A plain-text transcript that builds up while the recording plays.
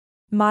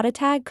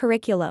Matatag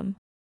Curriculum.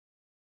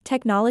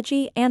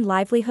 Technology and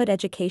Livelihood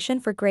Education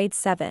for Grade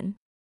 7.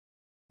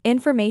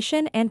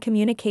 Information and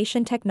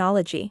Communication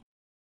Technology.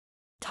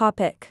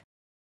 Topic: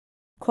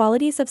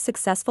 Qualities of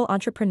successful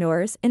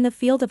entrepreneurs in the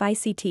field of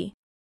ICT.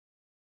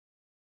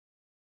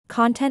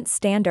 Content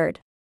standard.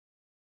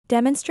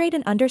 Demonstrate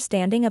an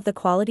understanding of the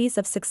qualities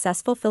of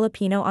successful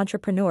Filipino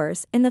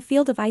entrepreneurs in the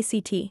field of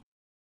ICT.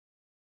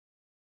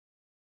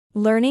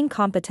 Learning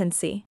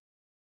competency.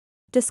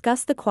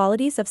 Discuss the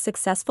qualities of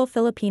successful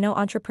Filipino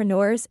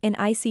entrepreneurs in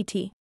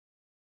ICT.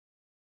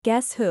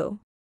 Guess who?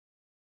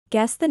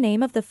 Guess the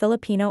name of the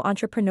Filipino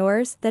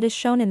entrepreneurs that is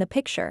shown in the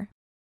picture.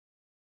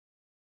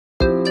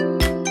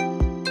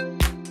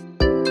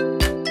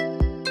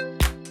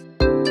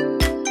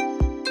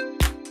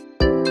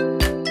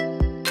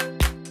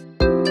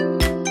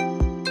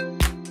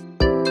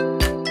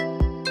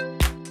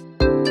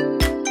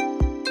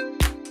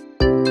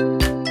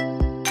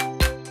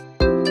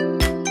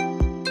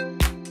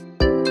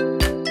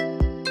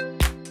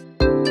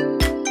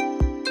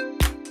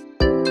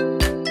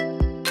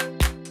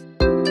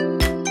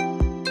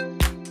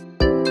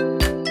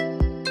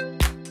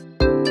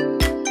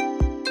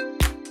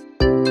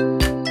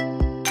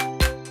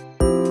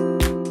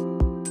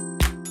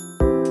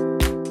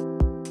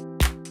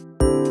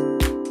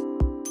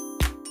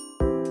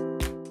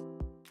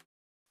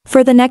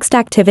 For the next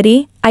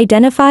activity,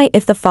 identify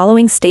if the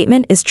following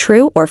statement is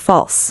true or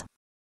false.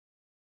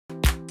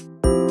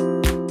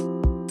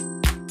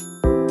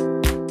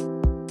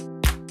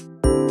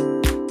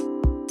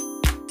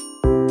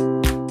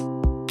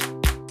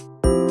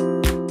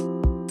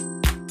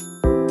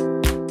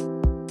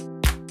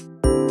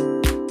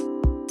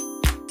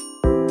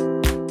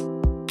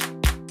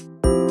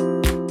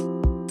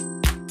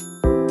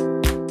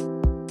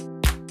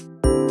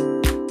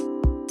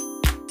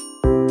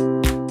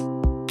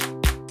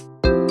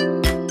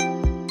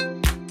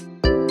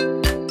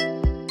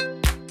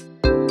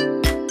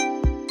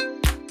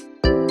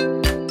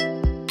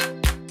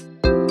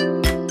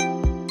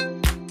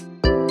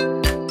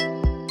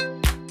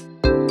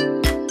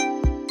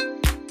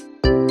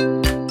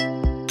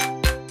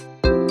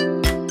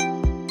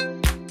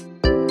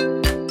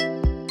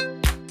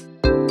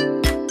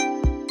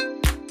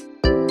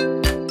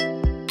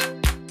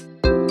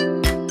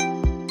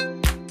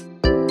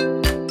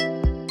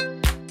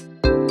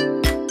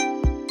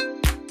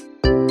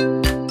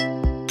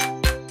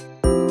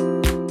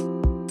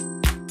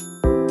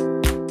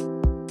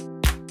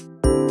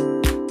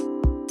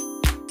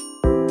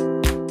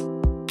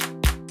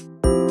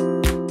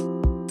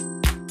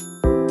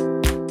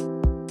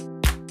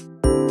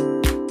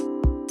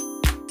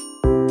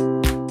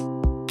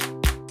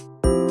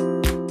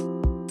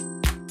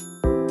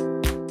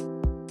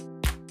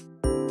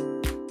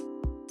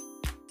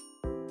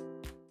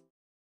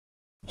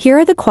 Here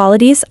are the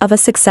qualities of a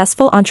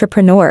successful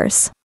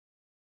entrepreneurs.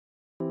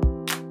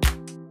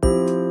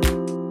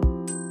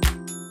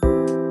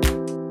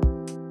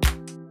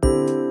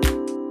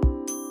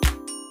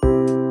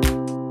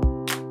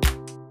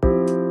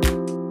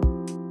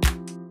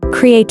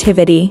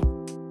 Creativity,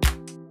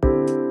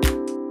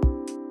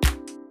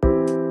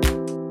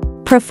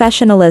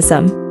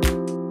 professionalism,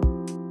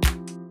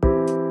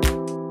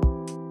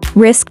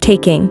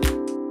 risk-taking,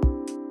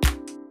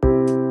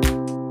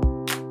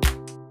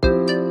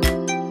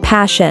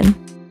 passion,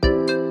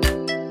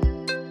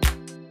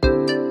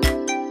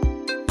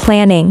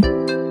 planning,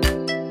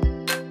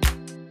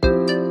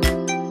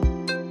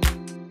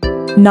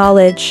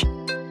 knowledge,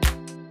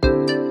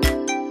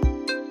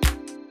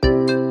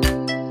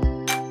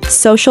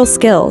 social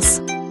skills,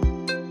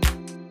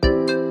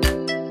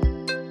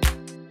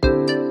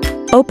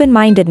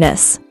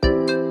 open-mindedness,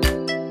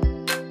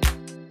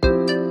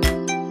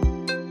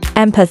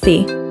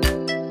 empathy,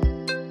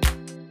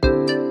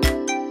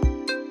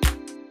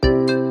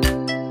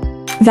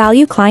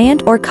 value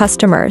client or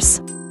customers,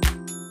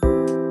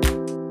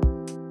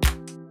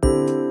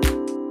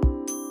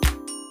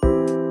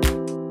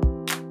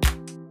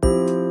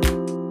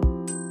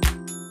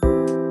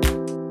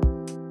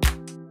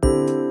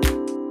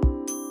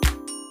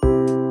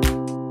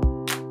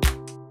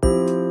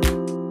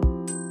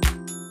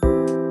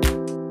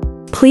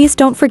 please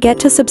don't forget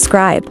to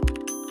subscribe.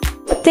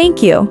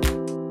 Thank you.